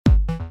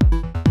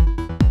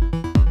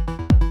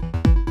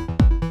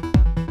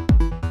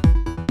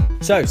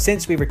So,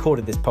 since we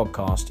recorded this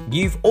podcast,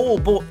 you've all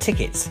bought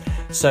tickets.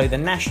 So, the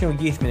National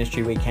Youth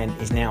Ministry Weekend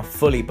is now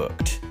fully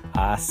booked.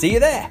 See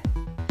you there.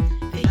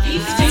 The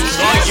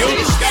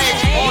Youthscape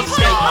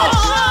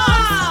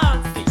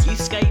Podcast. The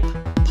Youthscape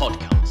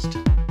Podcast.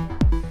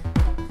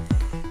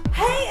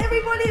 Hey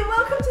everybody,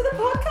 welcome to the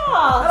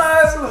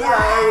podcast. Hello.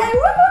 Yay,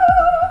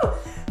 woo!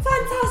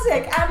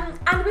 Fantastic.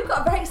 And we've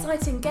got a very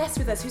exciting guest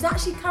with us who's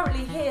actually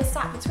currently here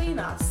sat between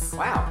us.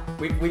 Wow,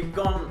 we've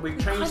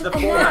changed the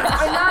format.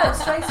 I know,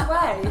 straight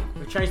away.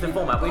 We've changed the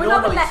format. We're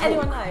not gonna let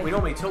anyone know. We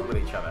normally talk with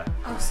each other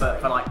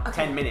for like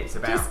 10 minutes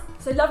about.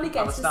 So lovely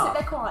guest, just stuff.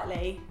 sit there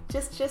quietly.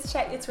 Just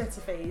check your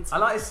Twitter feeds.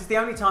 This is the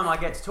only time I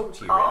get to talk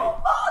to you, really.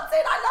 Oh,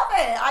 dude,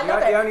 I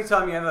love it. The only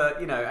time you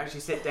ever,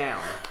 actually sit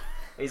down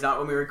is like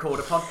when we record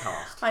a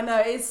podcast. I know,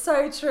 it's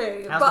so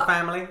true. How's the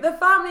family? The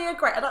family are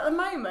great. And at the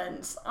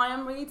moment, I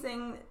am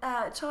reading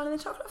Charlie and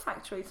the Chocolate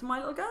Factory to my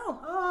little girl.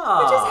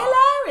 Oh. Which is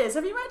hilarious.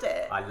 Have you read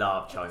it? I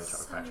love Charlie and the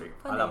Chocolate Factory.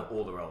 funny. I love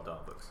all the Roald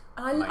Dahl books.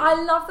 I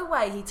love the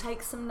way he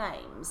takes some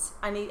names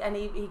and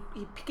he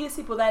gives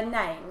people their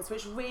names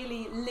which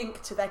really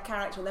link to their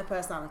character and their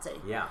personality.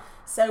 Yeah.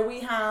 So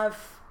we have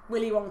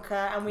Willy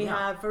Wonka and we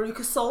have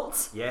Veruca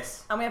Salt.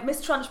 Yes. And we have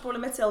Miss Trunchbull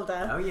and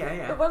Matilda. Oh,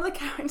 yeah. But one of the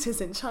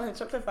characters in Charlie and the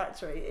Chocolate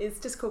Factory is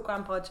just called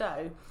Grandpa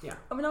Joe. Yeah.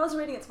 And when I was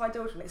reading it to my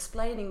daughter and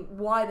explaining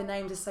why the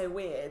names are so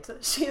weird,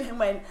 she then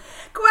went,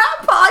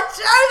 Grandpa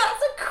Joe,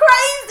 that's a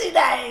crazy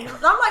name!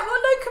 And I'm like,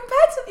 well, no,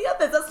 compared to the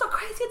others, that's not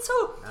crazy at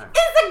all. No.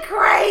 It's a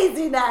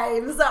crazy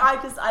name! So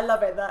I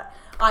love it that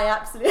I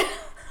absolutely...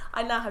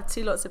 I now have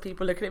lots of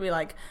people looking at me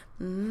like,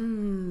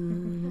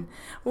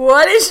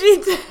 what is she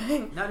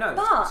doing?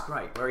 No, it's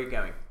great. Where are you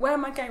going? Where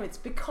am I going? It's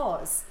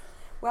because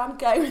where I'm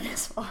going with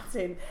this,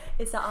 Martin,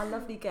 is that our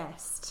lovely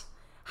guest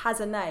has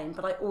a name,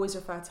 but I always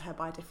refer to her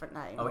by a different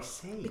name. Oh, I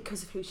see.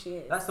 Because of who she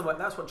is. That's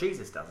what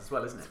Jesus does as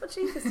well, isn't it? That's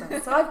what Jesus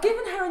does. So I've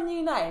given her a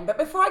new name, but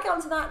before I get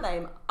onto that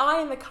name,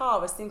 I in the car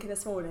was thinking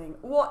this morning,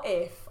 what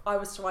if I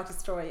was to write a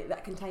story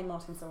that contained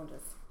Martin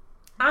Saunders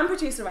and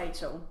producer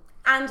Rachel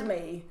and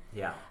me?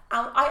 Yeah.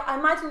 I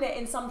imagine it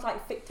in some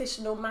like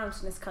fictional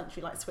mountainous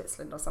country like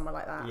Switzerland or somewhere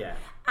like that. Yeah.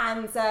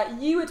 And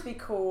you would be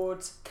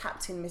called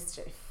Captain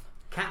Mischief.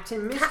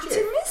 Captain Mischief?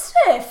 Captain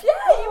Mischief,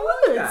 yeah, you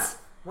would. Yeah.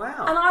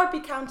 Wow. And I would be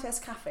Countess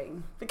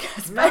Caffeine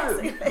because No,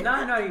 basically...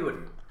 no, you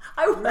wouldn't.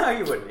 I would. No,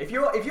 you wouldn't. If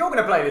you're going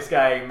to play this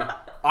game,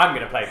 I'm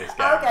going to play this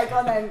game. Okay, go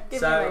on then. Give me a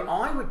So name.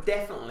 I would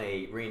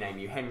definitely rename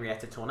you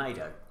Henrietta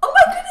Tornado. Oh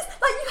my goodness!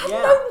 Like you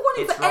had no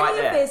warning it's for right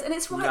any there. of this, and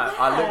it's right no,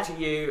 there. I looked at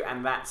you,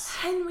 and that's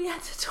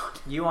Henrietta Tornado.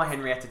 you are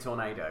Henrietta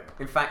Tornado.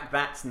 In fact,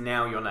 that's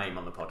now your name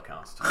on the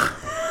podcast.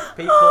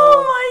 People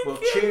Oh my will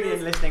tune goodness.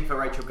 in listening for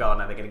Rachel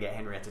Gardner. They're going to get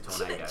Henrietta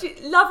Tornado.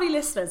 Lovely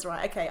listeners,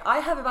 right? Okay, I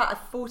have about a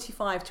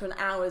 45 to an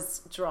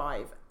hour's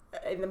drive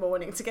in the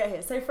morning to get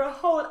here. So for a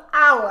whole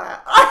hour,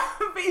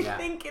 I've been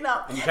thinking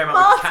up. And you came up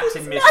with Martin's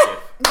Captain name.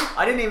 Mischief.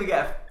 I didn't even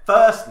get a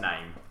first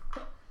name.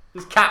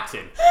 Just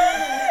Captain. And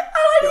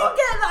I didn't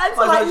get that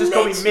until Might as well I just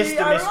call me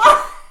literally Mr.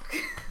 arrived.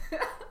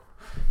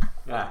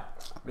 Yeah,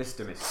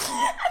 Mr. Mischief.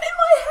 And in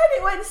my head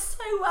it went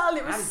so well.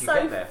 It How was did you so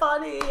get there?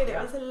 funny and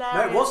it was hilarious.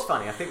 No, it was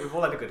funny. I think we've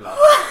all had a good laugh.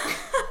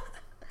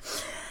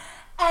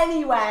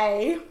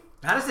 Anyway,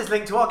 How does this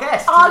link to our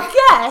guest? our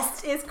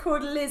guest is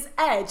called Liz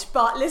Edge,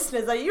 but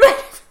listeners, are you ready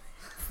for this?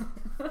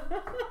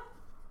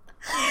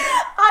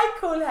 I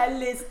call her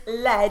Liz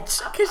Ledge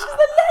because she's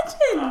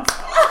a legend.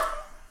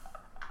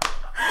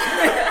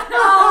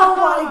 Oh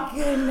my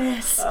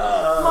goodness.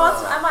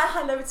 Martin, I might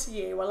hand over to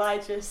you while I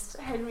just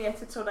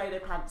Henrietta Tornado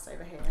pants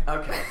over here.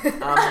 Okay.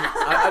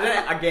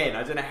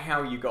 I don't know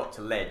how you got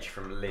to Ledge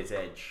from Liz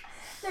Edge.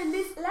 No,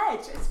 Liz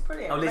Ledge. It's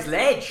brilliant. Oh, Liz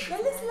Ledge. Yeah,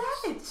 Liz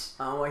Ledge.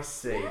 Oh, I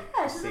see. Yeah,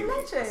 I she's see a what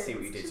legend. I see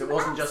what you did. She's So it an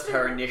wasn't just her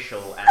absolute-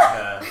 initial and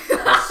her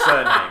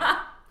surname.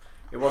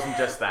 It wasn't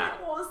just that.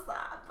 It was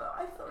that, but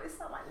I thought it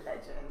sounded like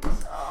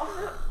legend.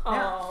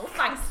 Oh,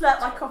 thanks. Slurp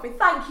my coffee.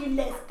 Thank you,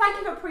 Liz. Thank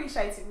you for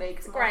appreciating me.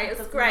 Great, it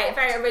was great.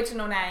 Very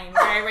original name.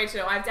 Very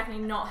original. I've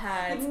definitely not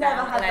heard You've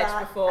never had Ledge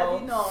that, before.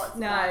 have you not?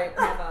 No,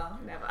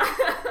 never.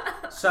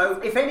 So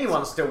if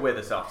anyone's still with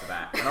us after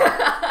that,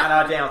 and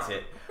I doubt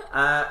it,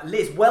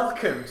 Liz,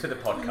 welcome to the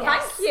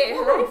podcast. Thank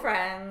you. Hello,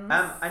 friends.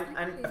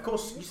 And of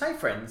course, you say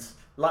friends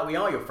like we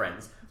are your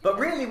friends, but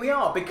really we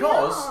are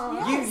because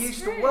you Yes,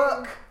 used true. to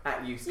work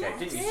at Youthscape, Yeah, I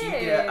didn't you? So you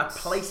did a did.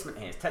 placement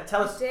here.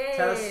 Tell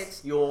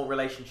us your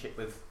relationship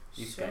with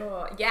Youthscape.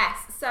 Sure. Yes.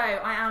 So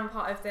I am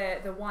part of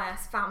the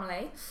YS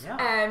family.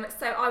 Yeah.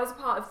 So I was a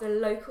part of the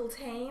local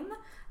team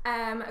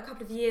a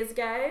couple of years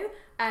ago.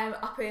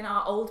 Up in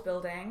our old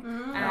building,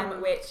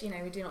 which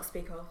we do not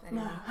speak of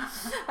anymore.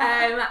 So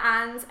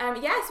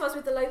I was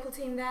with the local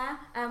team there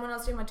when I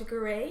was doing my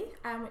degree,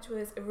 which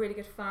was really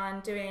good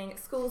fun. Doing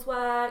schools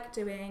work,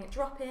 doing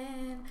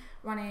drop-in,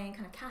 running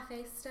kind of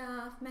cafe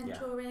stuff,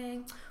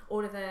 mentoring,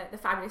 all of the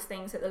fabulous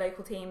things that the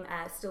local team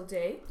still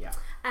do. Yeah.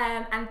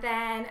 And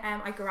then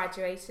I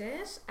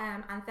graduated,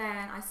 and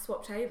then I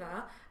swapped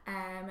over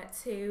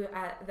to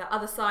the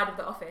other side of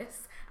the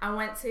office and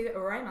went to a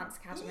Romance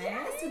Academy.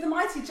 Yes, with the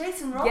mighty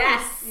Jason Royce.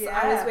 Yes, Yeah.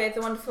 I was with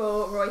the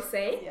wonderful Royce.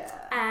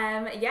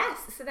 Yeah. Yes,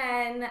 so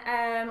then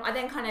I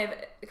then kind of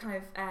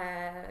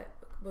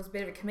was a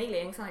bit of a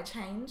chameleon because I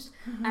changed,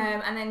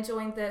 and then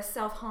joined the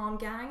Self-Harm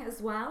gang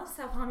as well,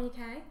 Self-Harm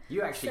UK.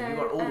 You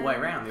got all the way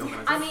around the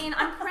organisation. I mean,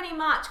 I'm pretty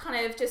much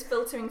kind of just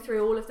filtering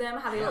through all of them,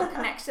 having a little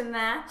connection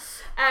there.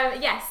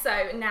 Yes,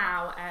 so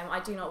now I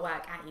do not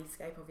work at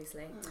Youthscape,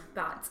 obviously,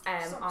 but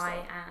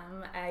I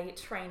am a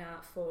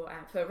trainer for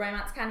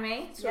Romance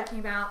Academy, talking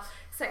about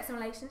sex and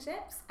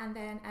relationships, and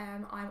then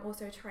I'm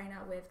also a trainer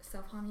with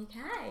Self-Harm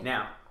UK.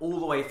 Now, all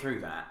the way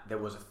through that, there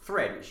was a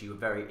thread which you were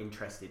very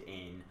interested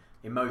in.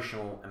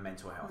 Emotional and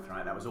mental health,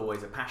 right? That was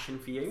always a passion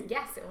for you.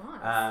 Yes, it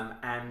was.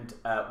 And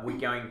we're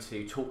going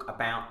to talk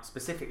about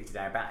specifically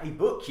today about a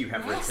book you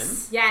have written.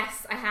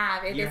 Yes, I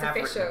have. It You is have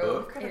official. written a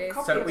book. It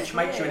is. So, which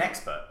makes you an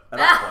expert at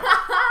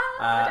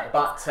that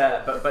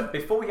point. But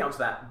before we get onto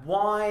that,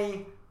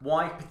 why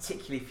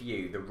particularly for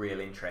you the real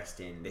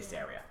interest in this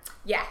area?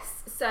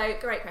 Yes, so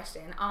great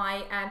question.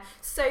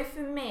 So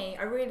for me,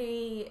 I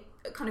really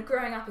kind of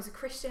growing up as a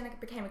Christian, I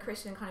became a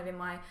Christian kind of in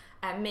my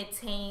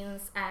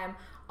mid-teens.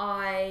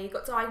 I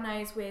got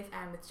diagnosed with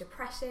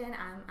depression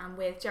and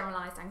with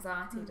generalised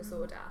anxiety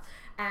disorder,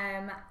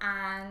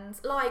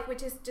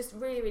 which is just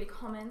really, really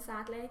common,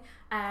 sadly.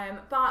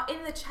 But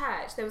in the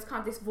church, there was kind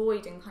of this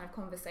void in kind of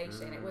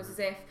conversation. It was as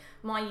if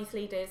my youth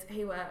leaders,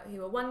 who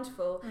were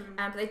wonderful,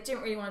 but they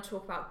didn't really want to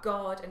talk about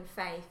God and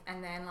faith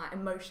and then like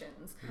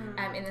emotions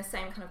in the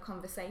same kind of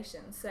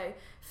conversation. So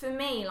for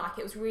me, like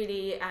it was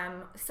really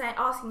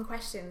asking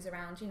questions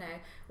around,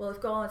 well,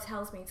 if God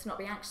tells me to not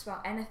be anxious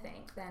about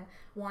anything, then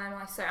why am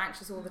I so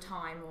anxious all the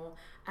time? Or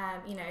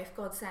if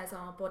God says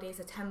our body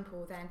is a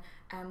temple, then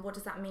what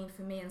does that mean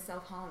for me in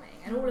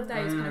self-harming? And all of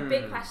those kind of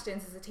big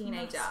questions as a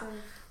teenager.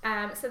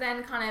 So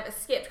then I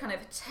skipped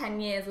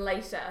 10 years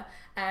later,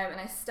 and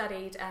I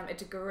studied a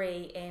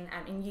degree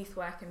in youth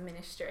work and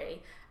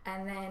ministry,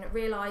 and then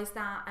realised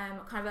that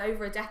kind of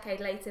over a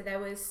decade later there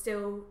was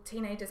still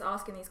teenagers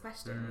asking these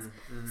questions.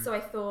 So I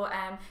thought,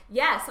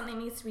 something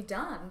needs to be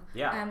done.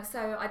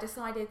 So I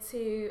decided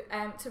to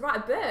write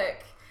a book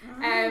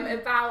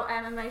about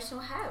emotional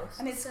health,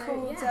 and it's so,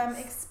 called yes.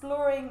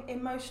 Exploring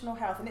Emotional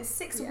Health, and it's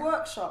 6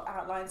 workshop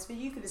outlines for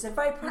youth. It's a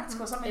very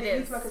practical, something that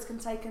youth workers can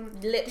take and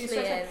literally do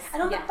is.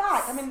 And on the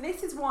back, I mean,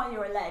 this is why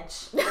you're a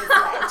ledge. Can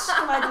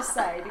I just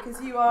say, because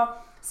you are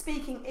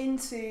speaking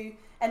into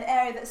an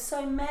area that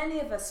so many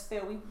of us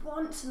feel we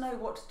want to know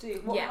what to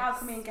do. How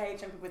can we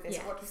engage people with this?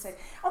 What do we say?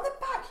 On the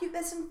back,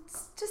 there's some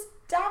just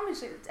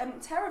damaging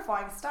and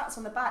terrifying stats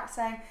on the back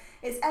saying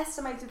it's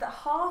estimated that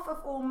half of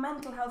all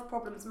mental health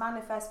problems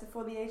manifest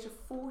before the age of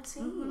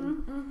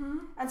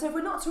 14. And so if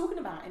we're not talking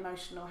about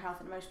emotional health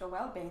and emotional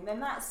well-being, then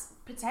that's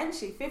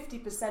potentially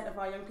 50% of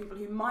our young people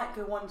who might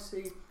go on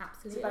to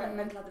develop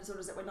mental health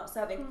disorders that we're not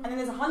serving. And then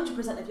there's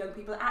 100% of young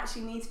people that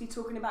actually need to be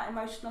talking about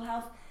emotional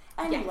health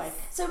anyway.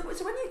 So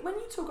when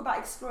you talk about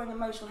exploring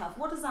emotional health,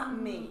 what does that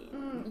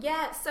mean?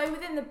 So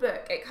within the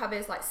book it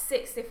covers like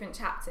 6 different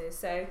chapters.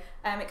 So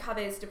it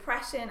covers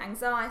depression,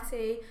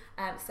 anxiety,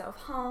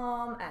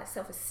 self-harm,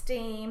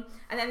 self-esteem,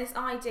 and then this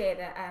idea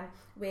that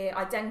we're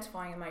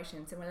identifying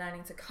emotions and we're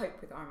learning to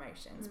cope with our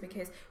emotions,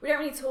 because we don't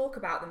really talk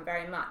about them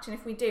very much, and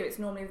if we do, it's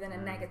normally within a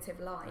negative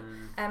light.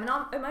 And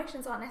our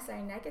emotions aren't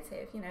necessarily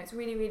negative. It's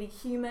really, really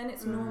human.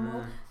 It's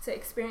normal to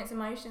experience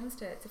emotions,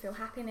 to feel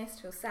happiness,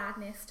 to feel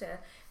sadness, to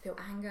feel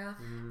anger.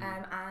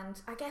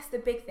 And I guess the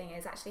big thing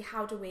is actually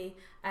how do we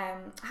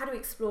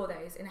explore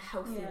those in a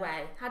healthy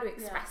way? How do we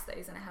express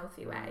those in a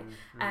healthy way?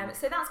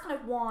 So that's kind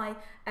of why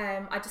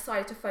I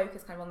decided to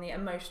focus kind of on the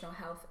emotional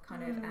health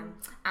kind of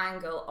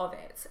angle of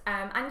it.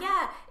 And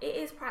it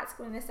is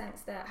practical in the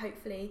sense that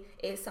hopefully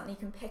it is something you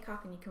can pick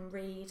up and you can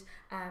read,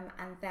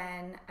 and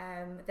then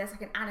there's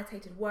like an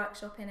annotated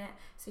workshop in it,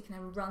 so you can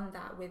then run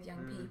that with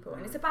young people.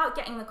 And it's about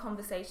getting the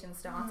conversation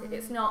started.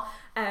 It's not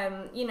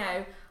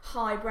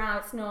highbrow,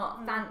 it's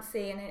not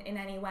fancy in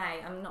any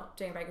way. I'm not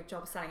doing a very good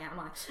job of selling it, am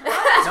I?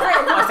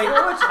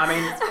 I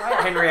mean,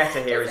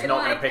 Henrietta here is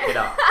not going to pick it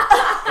up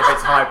if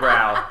it's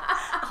highbrow.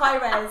 High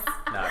res.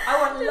 No.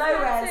 I want low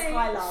res,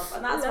 high love,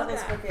 and that's what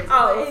this book is.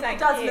 Oh, it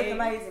does look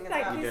amazing as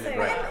well. Thank you so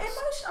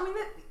much. I mean,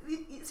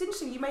 it's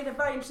interesting. You made a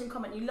very interesting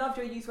comment. You loved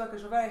your youth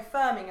workers, were very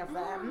affirming of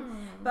them,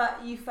 but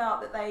you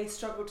felt that they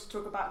struggled to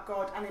talk about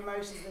God and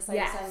emotions in the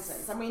same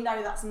sentence. And we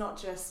know that's not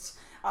just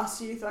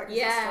us youth workers,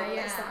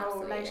 it's the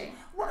whole nation.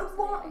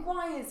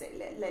 Why is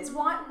it, Liz?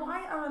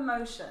 Why are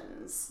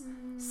emotions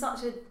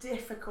such a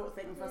difficult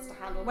thing for us to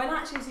handle? When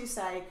actually, as you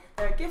say,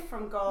 they're a gift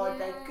from God,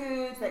 they're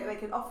good, they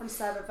can often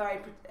serve a very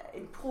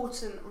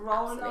important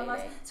role in our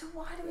lives. So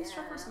why do we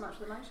struggle so much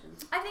with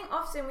emotions? I think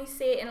often we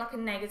see it in like a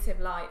negative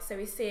light, so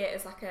we see it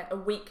as like a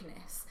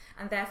weakness,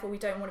 and therefore we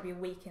don't want to be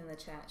weak in the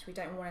church. We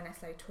don't want to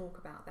necessarily talk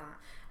about that.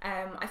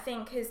 I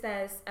think because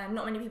there's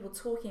not many people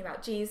talking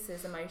about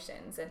Jesus'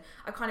 emotions, and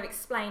I kind of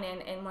explain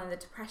in one of the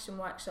depression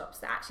workshops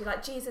that actually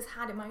like Jesus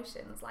had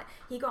emotions. Like,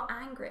 he got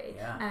angry,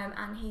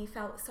 and he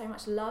felt so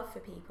much love for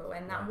people,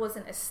 and that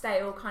wasn't a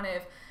stale kind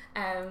of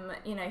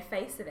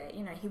face of it.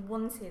 He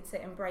wanted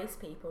to embrace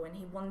people, and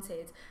he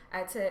wanted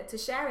to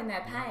share in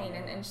their pain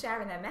and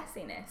share in their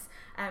messiness,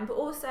 but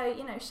also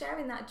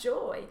sharing that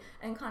joy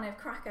and kind of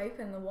crack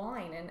open the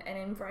wine and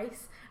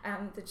embrace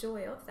the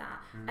joy of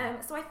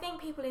that. So I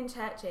think people in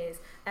churches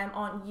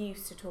aren't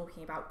used to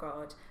talking about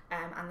God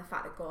and the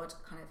fact that God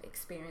kind of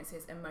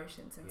experiences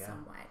emotions in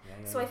some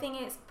way. So I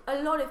think it's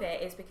a lot of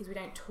it is because we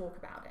don't talk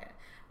about it.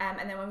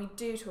 And then when we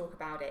do talk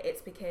about it,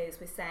 it's because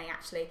we're saying,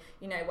 actually,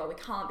 we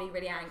can't be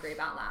really angry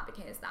about that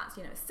because that's,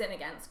 a sin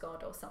against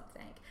God or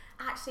something.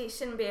 Actually, it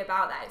shouldn't be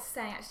about that. It's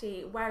saying,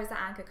 actually, where is that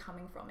anger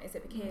coming from? Is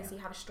it because you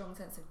have a strong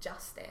sense of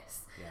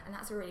justice? And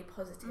that's a really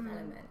positive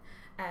element.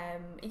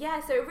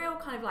 So a real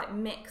kind of like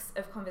mix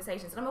of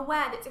conversations. And I'm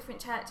aware that different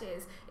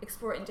churches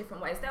explore it in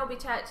different ways. There'll be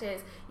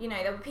churches,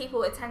 there'll be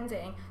people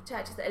attending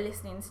churches that are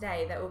listening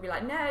today that will be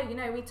like,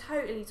 no, we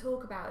totally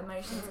talk about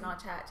emotions in our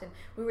church and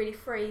we're really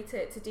free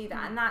to do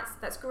that. And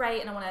that's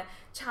great, and I want to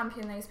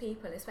champion those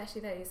people,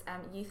 especially those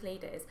youth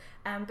leaders.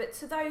 But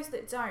to those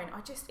that don't,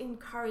 I just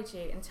encourage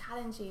you and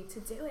challenge you to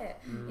do it.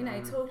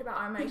 Talking about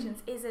our emotions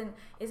isn't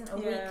a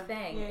weak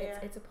thing.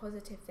 It's a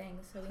positive thing.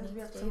 So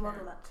we need to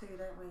model that too,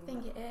 don't we?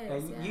 I think it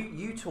is.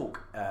 You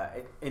talk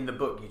in the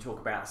book. You talk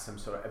about some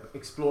sort of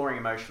exploring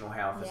emotional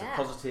health as a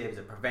positive, as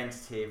a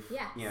preventative,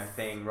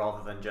 thing,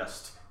 rather than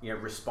just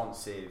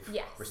responding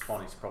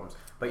to problems.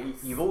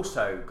 But you've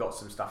also got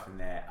some stuff in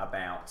there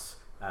about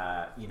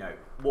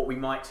what we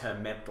might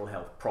term mental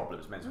health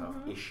problems, mental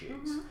health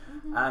issues.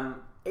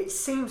 It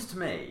seems to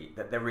me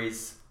that there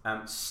is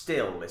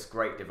still this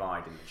great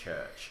divide in the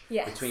church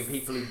between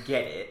people who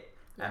get it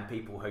and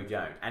people who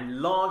don't.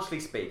 And largely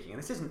speaking, and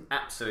this isn't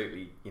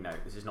absolutely,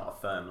 this is not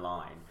a firm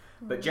line,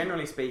 but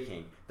generally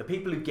speaking, the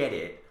people who get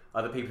it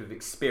are the people who've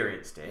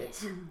experienced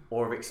it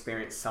or have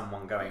experienced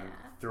someone going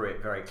through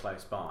it very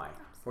close by.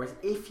 Whereas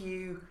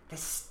there's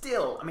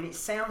still, it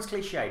sounds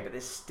cliche, but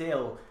there's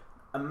still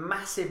a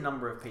massive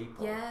number of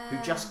people who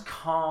just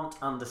can't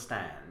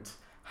understand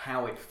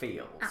how it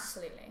feels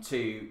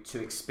to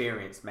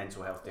experience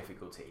mental health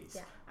difficulties.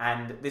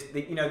 And this,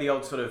 the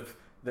old sort of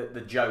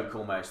the joke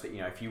almost that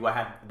if you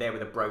were there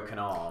with a broken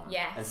arm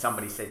and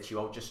somebody said to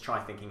you, "Oh, just try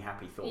thinking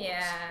happy thoughts,"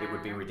 it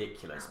would be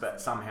ridiculous. But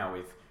somehow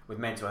with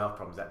mental health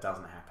problems that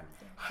doesn't happen.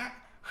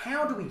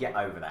 How do we get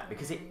over that?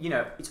 Because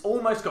it's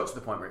almost got to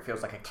the point where it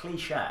feels like a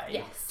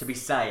cliche to be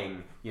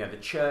saying the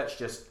church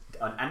just,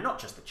 and not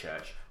just the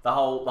church, the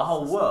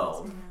whole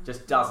world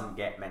just doesn't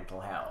get mental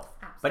health.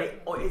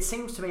 Absolutely. But it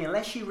seems to me,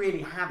 unless you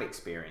really have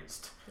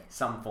experienced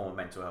some form of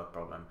mental health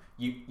problem,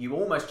 you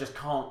almost just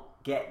can't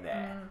get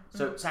there.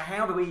 So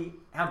how do we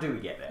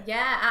get there?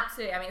 Yeah,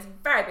 absolutely. It's a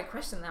very big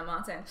question there,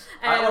 Martin.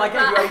 I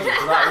gave you ages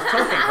because I was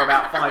talking for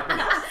about 5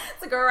 minutes.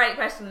 It's a great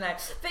question though.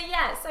 But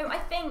so I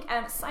think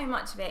so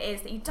much of it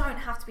is that you don't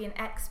have to be an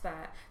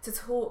expert to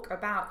talk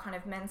about kind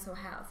of mental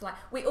health. Like,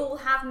 we all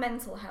have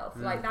mental health.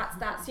 Like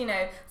that's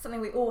something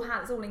we all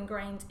have. It's all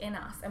ingrained in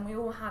us, and we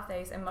all have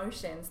those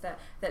emotions that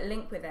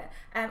link with it.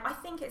 I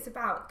think it's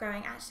about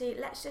going, actually,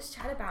 let's just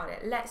chat about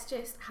it. Let's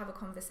just have a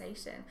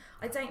conversation.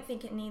 I don't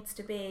think it needs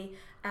to be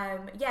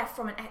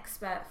from an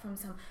expert, from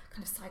some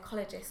kind of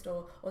psychologist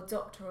or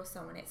doctor or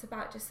someone. It's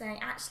about just saying,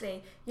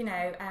 actually,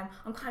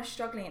 I'm kind of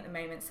struggling at the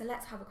moment, so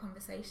let's have a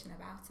conversation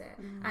about it.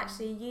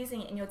 Actually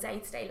using it in your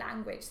day-to-day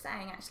language,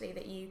 saying actually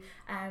that you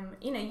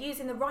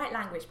using the right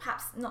language,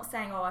 perhaps not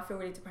saying, "Oh, I feel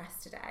really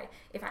depressed today,"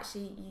 if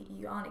actually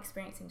you aren't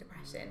experiencing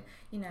depression.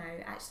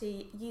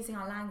 Actually using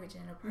our language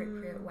in an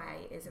appropriate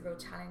way is a real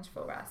challenge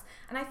for us.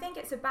 And I think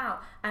it's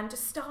about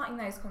just starting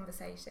those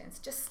conversations.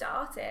 Just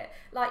start it.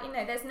 Like,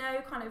 there's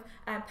no kind of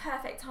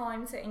perfect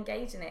time to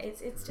engage in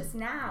it. It's just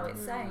now.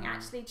 It's saying,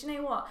 actually, do you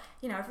know what?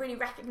 I've really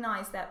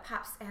recognised that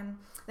perhaps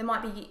there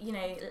might be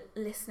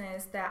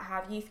listeners that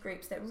have youth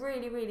groups that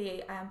really,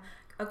 really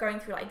are going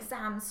through like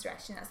exam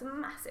stress. That's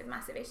a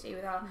massive issue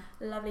with our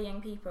lovely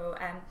young people.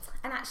 And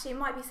actually, it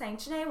might be saying,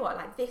 do you know what?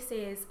 Like, this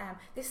is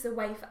a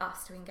way for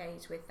us to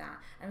engage with that,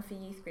 and for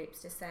youth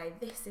groups to say,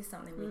 this is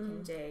something we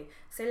can do.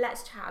 So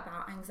let's chat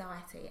about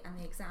anxiety and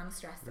the exam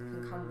stress that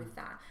can come with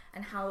that,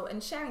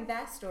 and sharing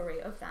their story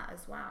of that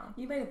as well.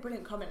 You made a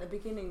brilliant comment at the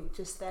beginning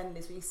just then,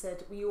 Liz, where you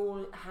said we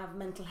all have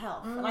mental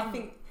health, and I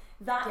think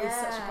that is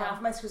such a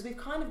powerful message, because we've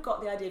kind of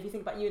got the idea, if you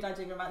think about you and I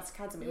doing Romance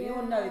Academy, we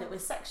all know that we're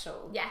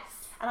sexual.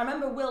 Yes. And I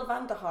remember Will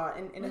Vanderhart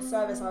in a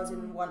service I was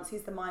in once.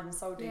 He's the mind and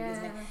soul dude,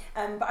 isn't he?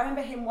 But I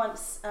remember him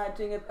once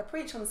doing a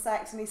preach on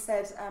sex, and he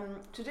said,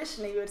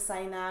 traditionally we would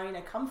say now,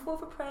 come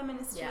forward for prayer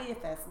ministry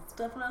if there's some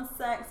stuff around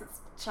sex,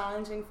 it's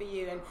challenging for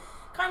you. And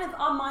kind of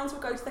our minds will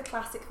go to the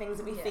classic things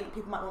that we think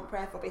people might want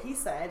prayer for. But he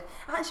said,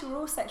 actually, we're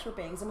all sexual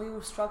beings, and we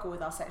all struggle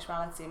with our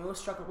sexuality, and we all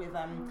struggle with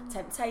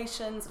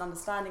temptations and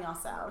understanding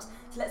ourselves.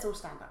 So let's all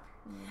stand up.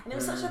 And it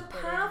was such a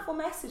powerful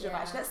message of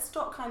actually, let's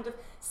stop kind of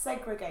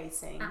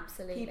segregating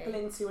people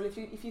into, well, if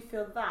you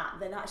feel that,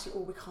 then actually,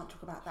 we can't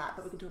talk about that,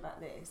 but we can talk about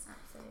this.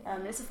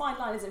 Absolutely. It's a fine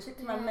line, isn't it?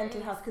 Particularly around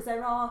mental health, because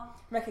there are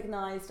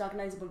recognised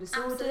diagnosable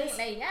disorders.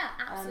 Absolutely,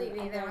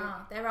 absolutely, there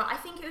are. I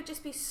think it would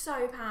just be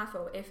so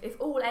powerful if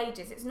all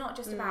ages, it's not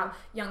just about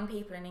young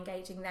people and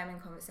engaging them in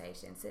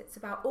conversations, it's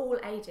about all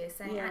ages,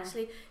 saying,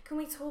 actually, can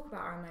we talk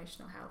about our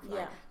emotional health?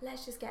 Like,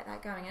 let's just get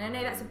that going. And I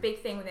know that's a big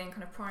thing within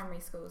kind of primary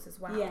schools as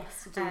well.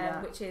 Yes, to do that.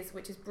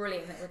 Which is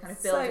brilliant that we're kind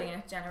of building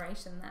a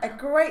generation there. A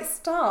great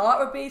start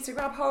would be to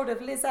grab hold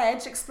of Liz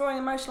Edge, Exploring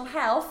Emotional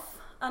Health,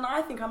 and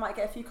I think I might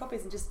get a few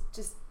copies and just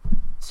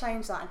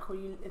change that and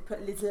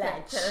put Liz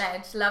Ledge. Put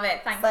Ledge, love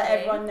it, thank you. So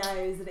everyone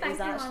knows that it is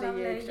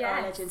actually you,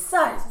 our legend.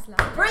 So,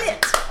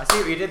 brilliant! I see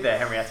what you did there,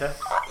 Henrietta.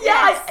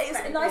 It's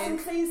a nice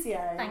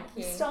inclusio. Thank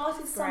you. We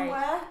started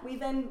somewhere, we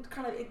then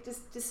kind of, it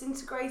just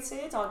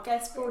disintegrated, our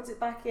guest brought it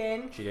back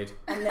in. She did.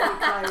 And then we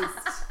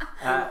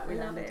closed. We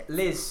love it.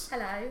 Liz.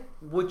 Hello.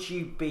 Would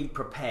you be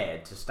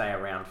prepared to stay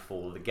around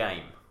for the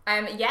game?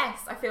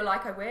 Yes, I feel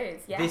like I would.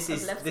 Yes,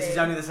 this is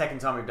only the second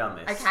time we've done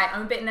this. Okay,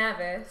 I'm a bit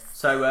nervous.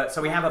 So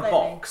we have a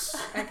box.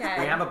 Okay.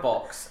 We have a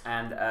box,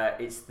 and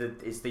it's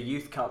the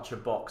youth culture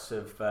box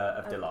of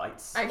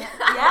delights. Okay.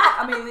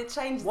 I mean it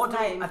changed the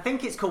name. I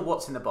think it's called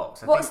What's in the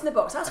Box. In the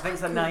Box? That's I think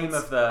it's the name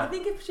of the. I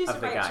think if producer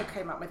Rachel game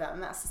came up with that,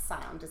 and that's the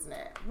sound, isn't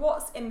it?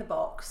 What's in the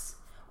box?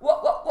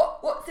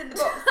 What's in the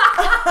box?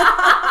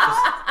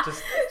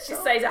 just she's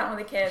so down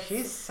with the kids.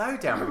 She's so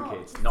down with the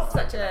kids. Not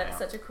such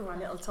a cool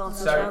little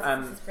task.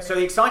 So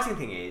the exciting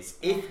thing is,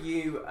 if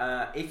you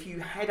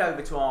head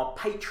over to our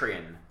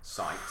Patreon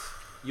site,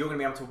 you're going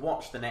to be able to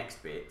watch the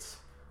next bit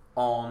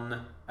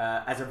on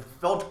as a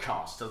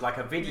vodcast, as like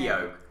a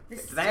video. Do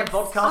they have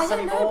vodcasts anymore? I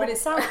don't know, but it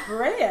sounds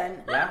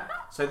brilliant. Yeah.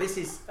 So this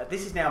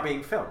is now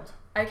being filmed.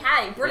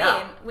 Okay,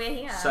 brilliant. Yeah. We're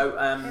here. So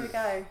here we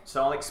go.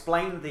 So I'll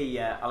explain the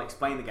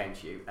game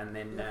to you, and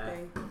then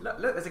look,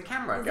 there's a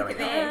camera going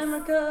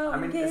up. I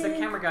mean, there's a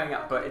camera going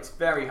up, but it's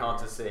very hard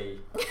to see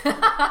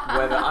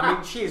whether. I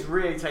mean, she is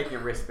really taking a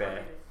risk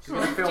there. She's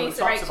going to film the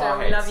tops of our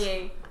heads. We love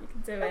you. You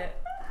can do it.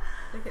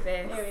 Look at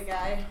this. Here we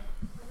go.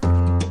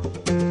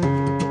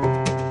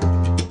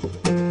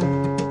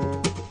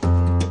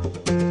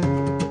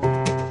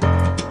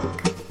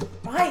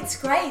 Right,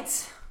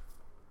 great.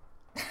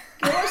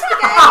 Can you watch the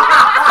game?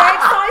 Very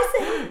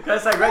exciting. Can I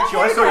say, Rachel,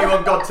 I saw you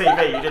on God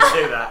TV. You didn't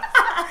do that.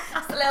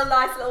 Just a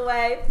nice little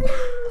wave.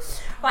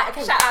 Right,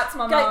 okay. Shout out to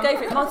my mum. Go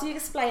for it. How do you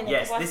explain it?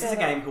 Yes, this is a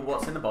game called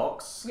What's in the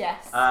Box.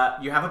 Yes.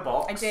 You have a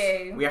box. I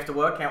do. We have to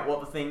work out what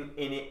the thing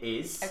in it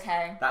is.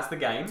 Okay. That's the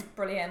game.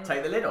 Brilliant.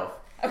 Take the lid off.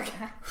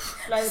 Okay.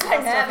 So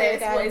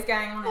nervous. What is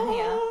going on in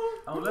here?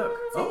 Oh, look.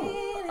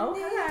 Oh,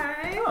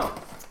 hello. Oh.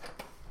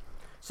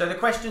 So the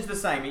question's the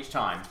same each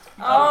time.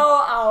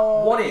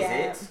 What is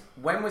it?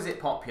 When was it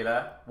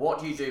popular? What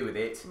do you do with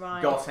it?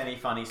 Right. Got any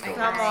funny stories?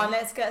 Come on,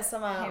 let's get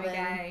some out. Here we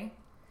go.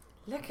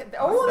 Look at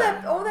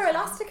they're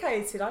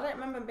elasticated. I don't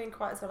remember them being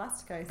quite so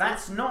elasticated.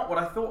 That's not what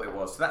I thought it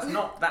was. So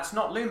that's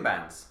not loom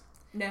bands.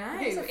 No,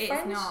 these are it's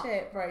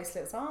friendship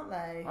bracelets, aren't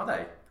they? Are they?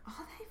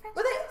 Are they friendship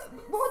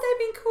bracelets? What are they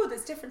being called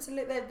that's different to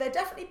they're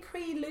definitely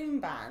pre-loom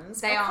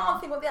bands. I can't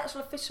think what the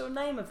actual official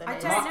name of them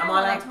is. Am I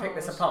allowed to pick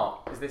this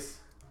apart? Does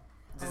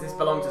this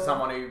belong to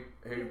someone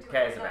who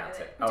cares about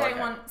it? Don't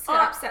want to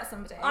upset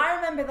somebody. I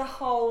remember the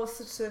whole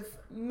sort of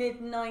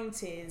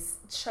mid-90s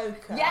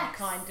choker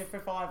kind of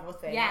revival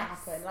thing that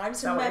happened. I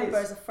just remember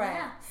as a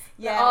friend.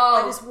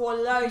 I just wore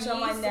loads on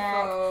my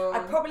neck.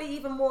 I probably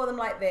even wore them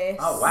like this.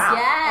 Oh, wow.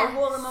 I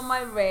wore them on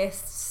my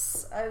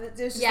wrists. I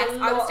was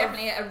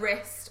definitely a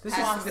wrist. This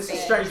is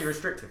strangely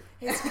restrictive.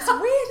 It's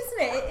weird, isn't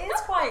it? It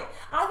is quite.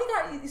 I think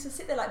I used to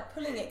sit there like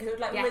pulling it because it would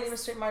like really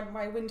restrict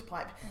my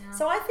windpipe. Yeah.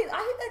 So I think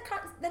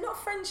they're not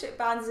friendship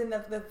bands in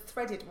the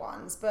threaded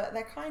ones, but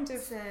they're kind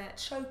of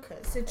chokers.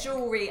 It's a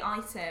jewellery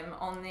item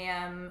on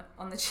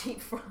the cheap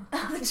front.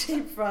 On the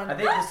cheap front. I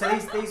think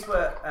so. These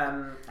were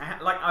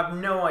I have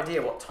no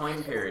idea what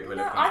time period we're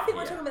looking at. I think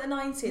we're talking about the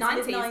 90s.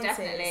 90s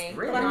definitely.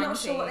 Really? But I'm not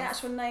sure what the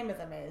actual name of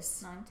them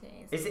is.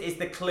 90s. Is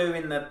the clue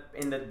in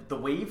the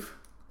weave?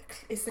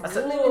 It's the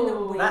glue in the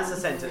weave. That's a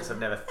sentence I've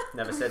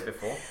never said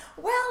before.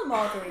 Well,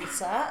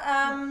 Margarita,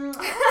 I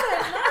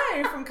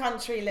don't know from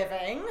country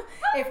living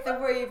if the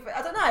weave.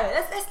 I don't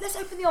know. Let's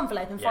open the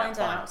envelope and find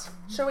out.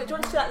 Shall we? Do you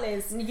want to do that,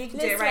 Liz? You can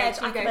do it, right?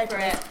 You go for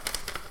it.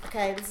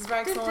 Okay, this is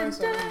very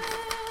exciting.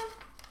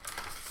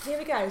 Here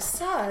we go.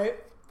 So,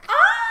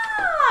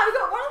 we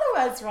got one of the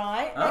words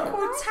right. They're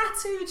called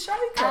tattoo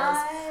chokers.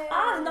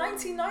 The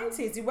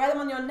 1990s. You wear them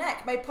on your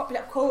neck. Made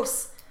popular, of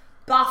course.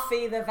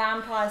 Buffy the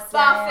Vampire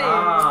Slayer.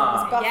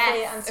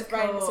 Buffy and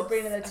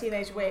Sabrina the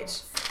Teenage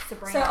Witch.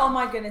 So, oh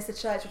my goodness, the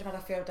church would have had a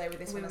field day with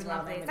this one as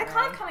well. They're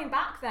kind of coming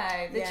back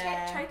though. The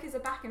chokers are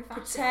back in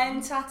fashion.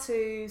 Pretend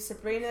tattoos,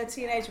 Sabrina the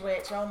Teenage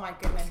Witch. Oh my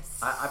goodness.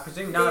 I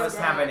presume none of us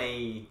have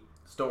any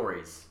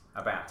stories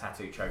about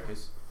tattoo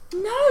chokers.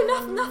 No,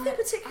 nothing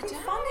particularly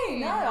funny.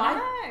 No,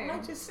 I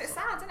just. It's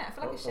sad, isn't it? I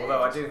feel like it should.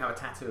 Although I do have a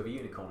tattoo of a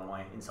unicorn on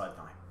my inside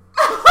thigh.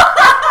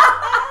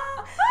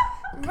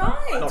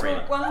 Right. Not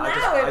really. Well,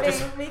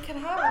 we can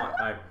have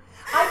it.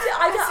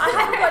 I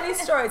haven't got any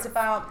stories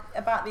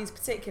about these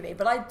particularly,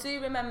 but I do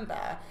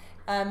remember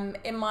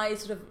in my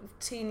sort of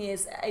teen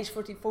years, age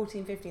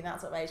 14, 15,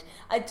 that sort of age,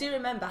 I do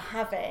remember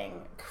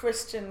having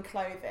Christian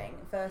clothing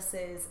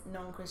versus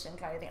non-Christian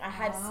clothing. I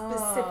had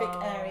specific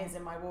areas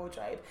in my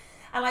wardrobe.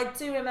 And I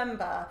do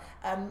remember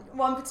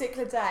one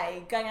particular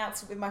day going out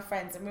with my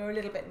friends, and we were a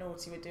little bit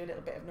naughty. We'd do a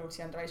little bit of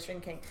naughty underage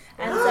drinking.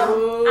 And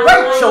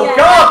Rachel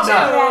Gardner!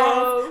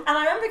 Yes. And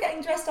I remember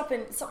getting dressed up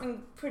in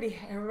something pretty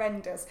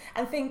horrendous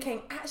and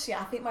thinking, actually,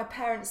 I think my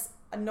parents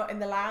are not in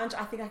the lounge.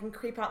 I think I can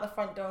creep out the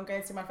front door and go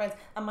and see my friends.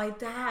 And my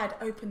dad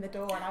opened the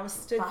door, and I was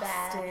stood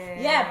there.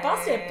 Yeah,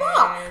 busted. But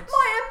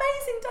my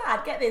amazing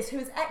dad, get this, who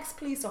was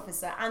ex-police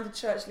officer and a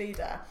church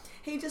leader,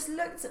 he just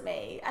looked at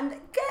me and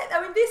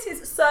this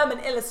is sermon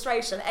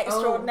illustration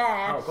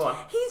extraordinaire. Oh, go on.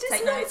 He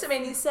just looked at me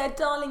and he said,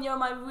 "Darling, you're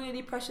my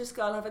really precious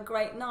girl. Have a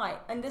great night."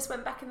 And just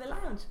went back in the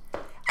lounge.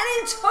 And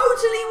it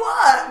totally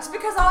worked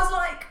because I was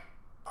like,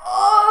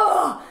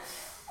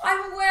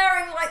 I'm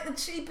wearing like the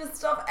cheapest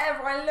stuff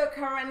ever. I look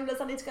horrendous.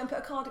 I need to go and put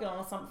a cardigan on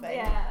or something.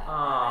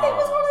 Yeah. It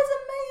was one of those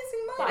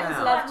amazing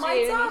moments.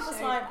 My dad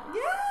was like,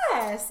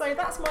 yeah. So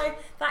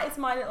that is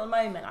my little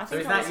moment. I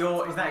think. So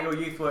is that your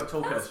youth work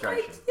talk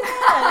illustration? Great. Yeah.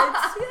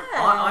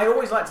 I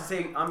always like to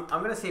see. I'm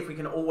going to see if we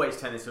can always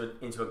turn this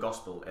into a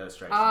gospel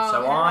illustration.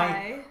 So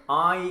I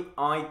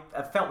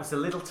felt this a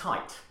little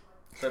tight.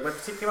 So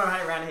particularly when I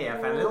had it around here, I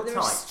found a little tight. The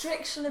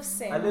restriction of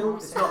sin.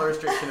 It's not the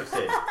restriction of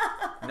sin.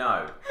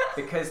 No,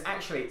 because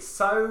actually it's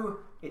so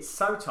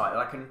tight that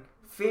I can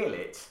feel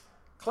it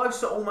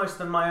closer almost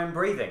than my own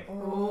breathing.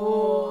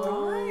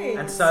 Oh, right.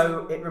 And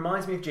so it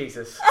reminds me of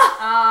Jesus,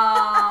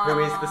 who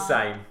is the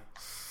same.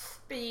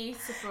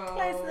 Beautiful.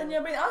 Closer than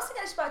your breathing. I was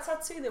thinking actually about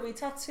tattoo, that we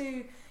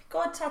tattoo.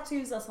 God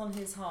tattoos us on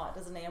his heart,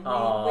 doesn't he? And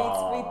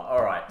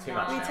all right, too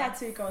much. We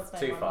tattoo God's name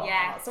too far. on our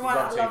Yeah. heart. So I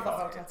love the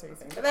whole tattoo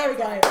thing. But there we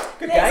go.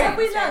 Good Liz, game. have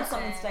we learned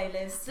something today,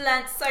 Liz?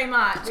 Learned so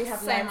much. We have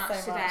so learned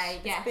much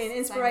today. Yes, it's been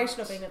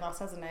inspirational being with us,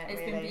 hasn't it?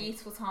 It's been a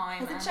beautiful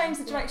time. Has it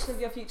changed the direction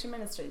of your future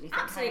ministry, do you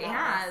think? Absolutely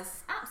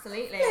has.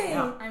 Absolutely.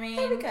 Yeah. I mean,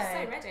 there we go.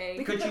 So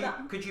ready.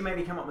 Could you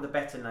maybe come up with a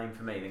better name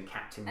for me than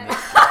Captain Nick?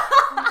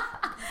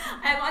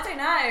 I don't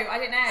know.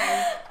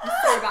 I'm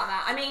sorry about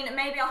that. I mean,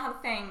 maybe I'll have a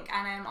think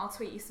and I'll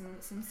tweet you some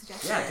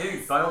suggestions. Yeah,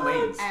 do, by all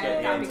means.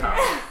 That would be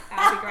great.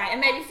 That would be great. And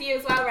maybe for you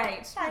as well,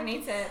 Rach. We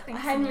need to think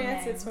of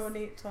Henrietta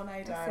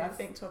Tornado. I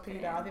think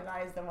Torpedo. I think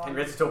that is the one.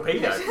 Henrietta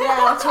Torpedo?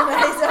 Yeah,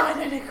 Tornado. I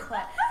don't know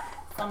quite.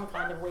 Some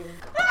kind of wing. Do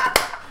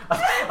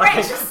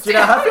you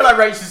know, I feel like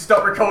Rach should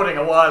stop recording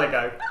a while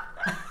ago.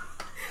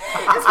 A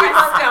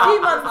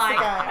few months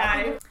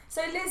ago.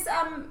 So Liz,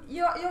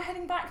 you're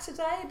heading back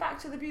today, back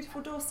to the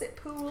beautiful Dorset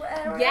Pool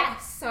area?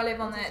 Yes, so I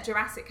live on the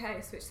Jurassic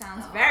Coast, which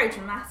sounds very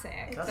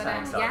dramatic. But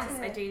yes,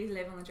 I do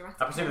live on the Jurassic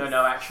Coast. I presume there are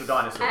no actual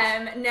dinosaurs?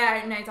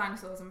 No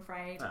dinosaurs, I'm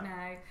afraid,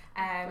 no.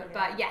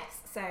 But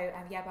yes, so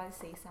by the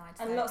seaside.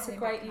 And lots of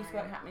great youth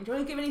work happening. Do you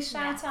want to give any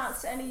shout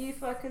outs to any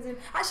youth workers in...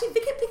 Actually,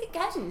 Vicky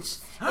Pickett-Genge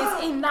is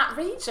in that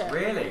region.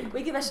 Really?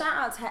 We give a shout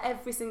out to her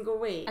every single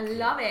week. I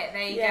love it.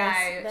 There you go.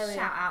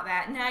 Shout out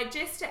there. No,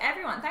 just to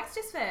everyone. Thanks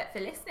just for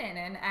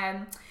listening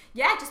and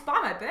just buy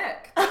my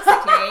book,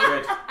 basically.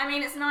 Good. I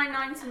mean, it's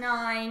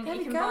 $9.99.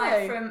 You can buy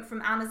it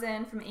from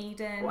Amazon, from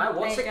Eden. Wow,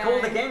 what's it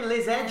called again,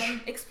 Liz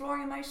Edge?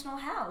 Exploring Emotional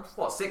Health.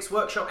 What, 6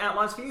 workshop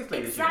outlines for youth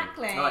leaders?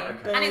 Exactly. Right,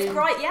 okay. And it's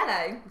bright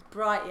yellow.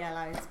 Bright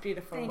yellow, it's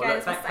beautiful. Well,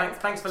 look,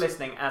 thanks for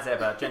listening, as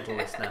ever, gentle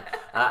listener.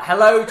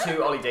 Hello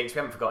to Ollie Deeks, we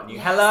haven't forgotten you.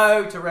 Yes.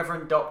 Hello to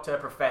Reverend Dr.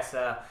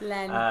 Professor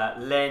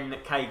Len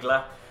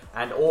Kagler.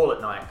 And all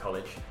at Night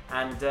College,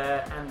 and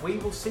we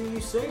will see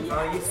you soon for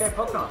our Youthscape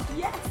podcast.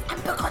 Yes,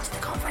 and book onto the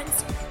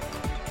conference.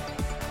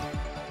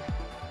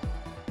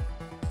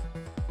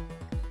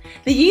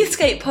 The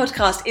Youthscape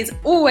podcast is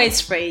always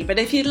free, but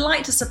if you'd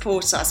like to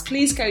support us,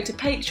 please go to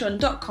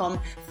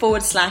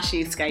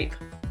patreon.com/Youthscape.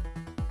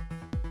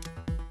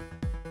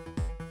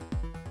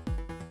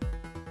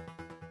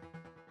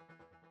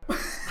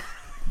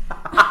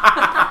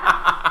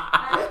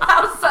 That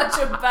was such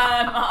a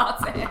burn,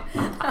 Martin.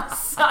 That was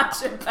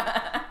such a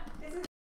burn.